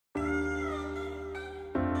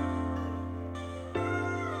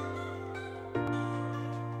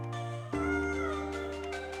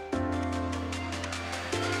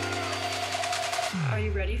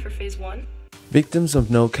phase 1? Victims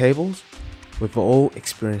of no cables? We've all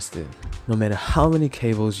experienced it. No matter how many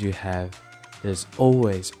cables you have, there's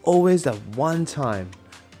always that one time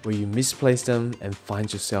where you misplace them and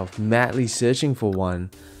find yourself madly searching for one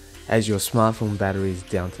as your smartphone battery is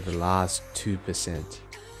down to the last 2%.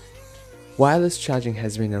 Wireless charging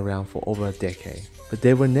has been around for over a decade, but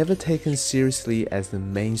they were never taken seriously as the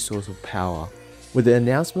main source of power. With the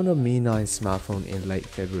announcement of Mi 9 smartphone in late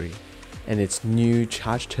February and its new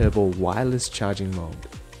Charge Turbo wireless charging mode,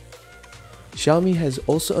 Xiaomi has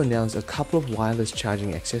also announced a couple of wireless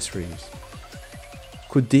charging accessories.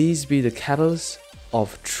 Could these be the catalyst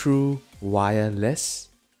of true wireless?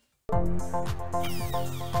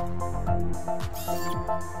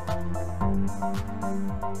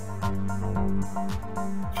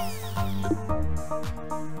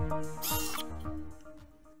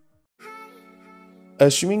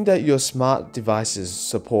 Assuming that your smart devices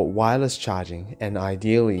support wireless charging and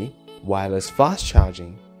ideally wireless fast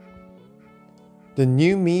charging, the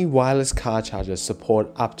new Mi wireless car chargers support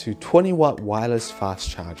up to 20-watt wireless fast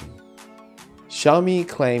charging. Xiaomi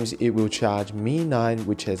claims it will charge Mi 9,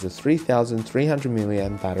 which has a 3300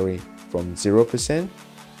 mAh battery, from 0%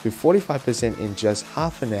 to 45% in just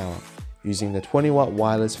half an hour using the 20-watt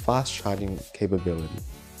wireless fast charging capability.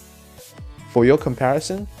 For your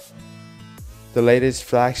comparison, the latest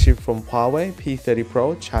flagship from Huawei P30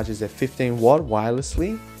 Pro charges at 15 watt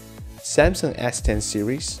wirelessly, Samsung S10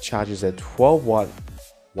 series charges at 12 watt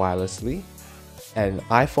wirelessly, and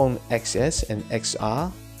iPhone XS and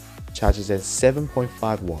XR charges at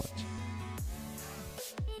 7.5 watt.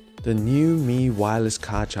 The new Mi wireless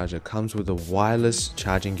car charger comes with a wireless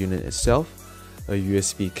charging unit itself, a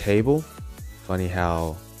USB cable, funny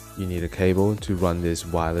how you need a cable to run this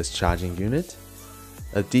wireless charging unit,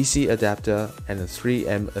 a DC adapter, and a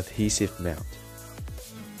 3M adhesive mount.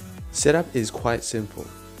 Setup is quite simple.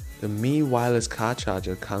 The Mi wireless car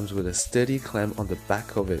charger comes with a sturdy clamp on the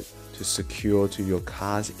back of it to secure to your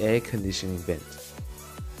car's air conditioning vent,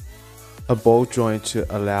 a ball joint to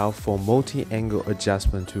allow for multi-angle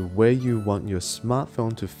adjustment to where you want your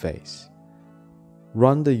smartphone to face.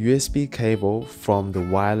 Run the USB cable from the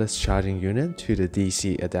wireless charging unit to the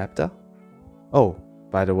DC adapter. Oh,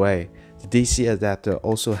 by the way, the DC adapter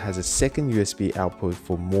also has a second USB output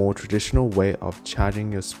for more traditional way of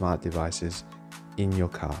charging your smart devices in your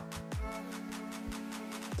car.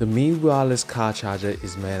 The Mi wireless car charger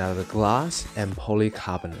is made out of glass and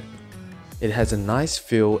polycarbonate. It has a nice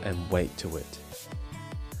feel and weight to it.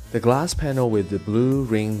 The glass panel with the blue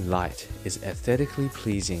ring light is aesthetically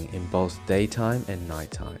pleasing in both daytime and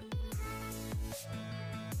nighttime.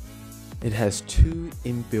 It has two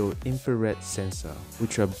inbuilt infrared sensors,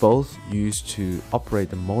 which are both used to operate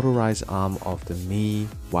the motorized arm of the Mi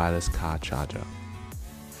wireless car charger.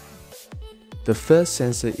 The first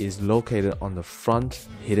sensor is located on the front,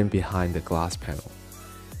 hidden behind the glass panel.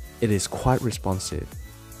 It is quite responsive.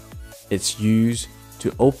 It's used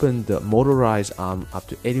to open the motorized arm up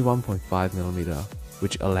to 81.5mm,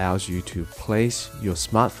 which allows you to place your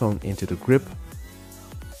smartphone into the grip,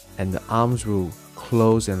 and the arms will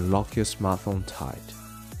close and lock your smartphone tight.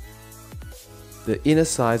 The inner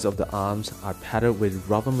sides of the arms are padded with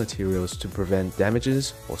rubber materials to prevent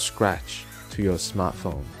damages or scratch to your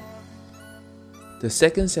smartphone. The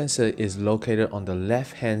second sensor is located on the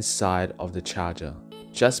left-hand side of the charger,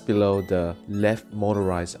 just below the left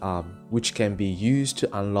motorized arm, which can be used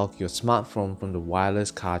to unlock your smartphone from the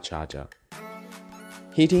wireless car charger.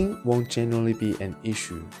 Heating won't generally be an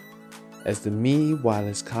issue, as the Mi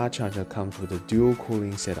wireless car charger comes with a dual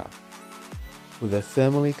cooling setup, with a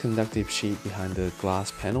thermally conductive sheet behind the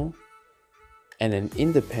glass panel and an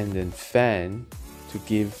independent fan to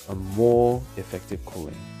give a more effective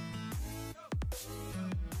cooling.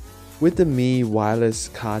 With the Mi wireless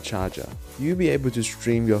car charger, you'll be able to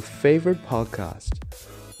stream your favorite podcast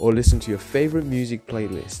or listen to your favorite music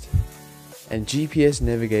playlist and GPS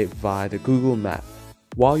navigate via the Google Map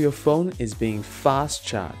while your phone is being fast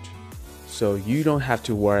charged, so you don't have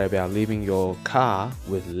to worry about leaving your car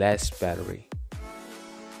with less battery.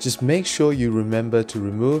 Just make sure you remember to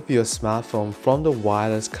remove your smartphone from the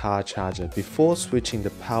wireless car charger before switching the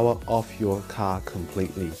power off your car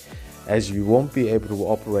completely, as you won't be able to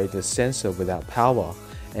operate the sensor without power,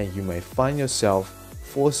 and you may find yourself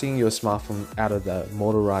forcing your smartphone out of the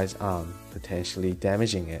motorized arm, potentially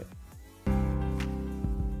damaging it.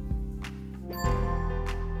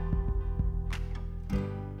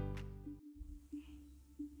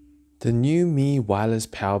 The new Mi wireless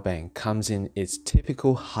power bank comes in its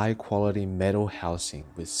typical high-quality metal housing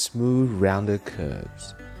with smooth, rounded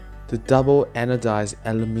curves. The double anodized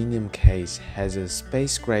aluminum case has a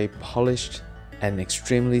space-gray polished an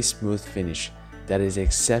extremely smooth finish that is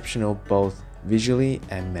exceptional both visually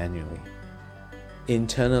and manually.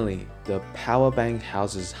 Internally, the power bank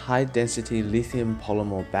houses high-density lithium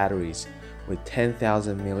polymer batteries with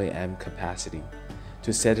 10,000 mAh capacity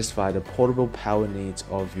to satisfy the portable power needs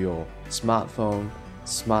of your smartphone,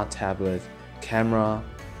 smart tablet, camera,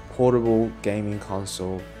 portable gaming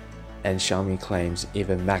console, and Xiaomi claims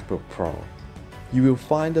even MacBook Pro. You will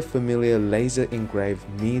find the familiar laser-engraved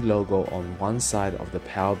Mi logo on one side of the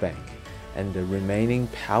power bank and the remaining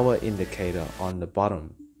power indicator on the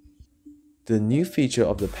bottom. The new feature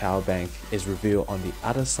of the power bank is revealed on the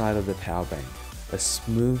other side of the power bank, a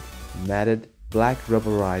smooth, matted, black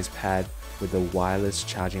rubberized pad with a wireless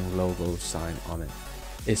charging logo sign on it.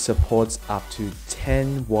 It supports up to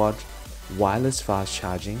 10-watt wireless fast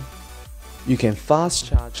charging. You can fast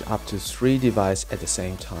charge up to 3 devices at the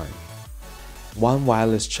same time. One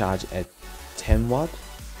wireless charge at 10 watt,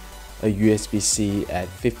 a USB-C at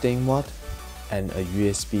 15 watt, and a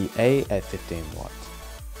USB-A at 15 watt.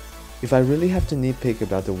 If I really have to nitpick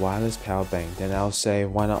about the wireless power bank, then I'll say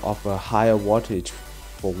why not offer higher wattage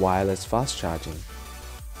for wireless fast charging.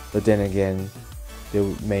 But then again, there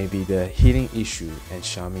may be the heating issue and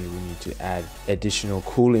Xiaomi will need to add additional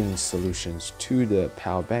cooling solutions to the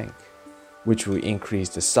power bank, which will increase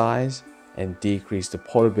the size and decrease the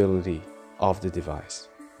portability of the device.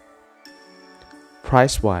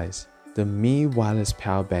 Price-wise, the Mi wireless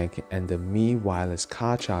power bank and the Mi wireless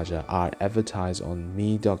car charger are advertised on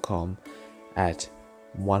mi.com at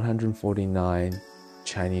 149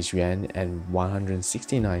 Chinese yuan and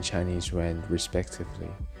 169 Chinese yuan respectively,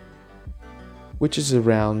 which is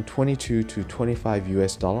around 22 to 25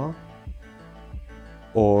 US dollar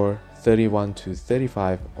or 31 to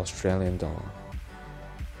 35 Australian dollar.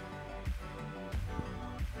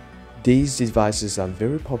 These devices are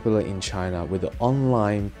very popular in China with the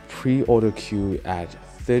online pre-order queue at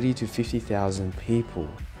 30 to 50,000 people.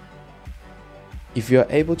 If you are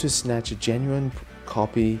able to snatch a genuine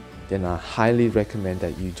copy, then I highly recommend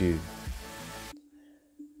that you do.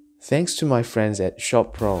 Thanks to my friends at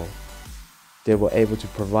Shop Pro, they were able to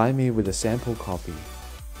provide me with a sample copy.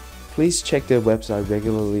 Please check their website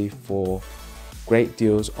regularly for great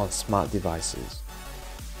deals on smart devices.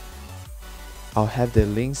 I'll have the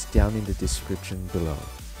links down in the description below.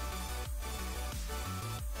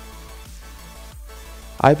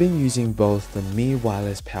 I've been using both the Mi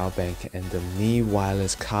wireless power bank and the Mi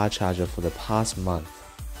wireless car charger for the past month.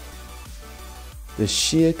 The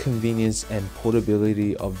sheer convenience and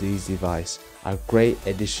portability of these devices are a great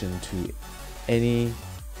addition to any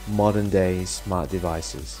modern day smart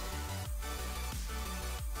devices.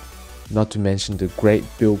 Not to mention the great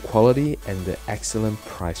build quality and the excellent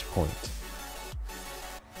price point.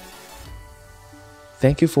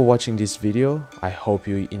 Thank you for watching this video. I hope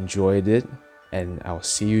you enjoyed it and I'll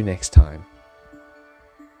see you next time.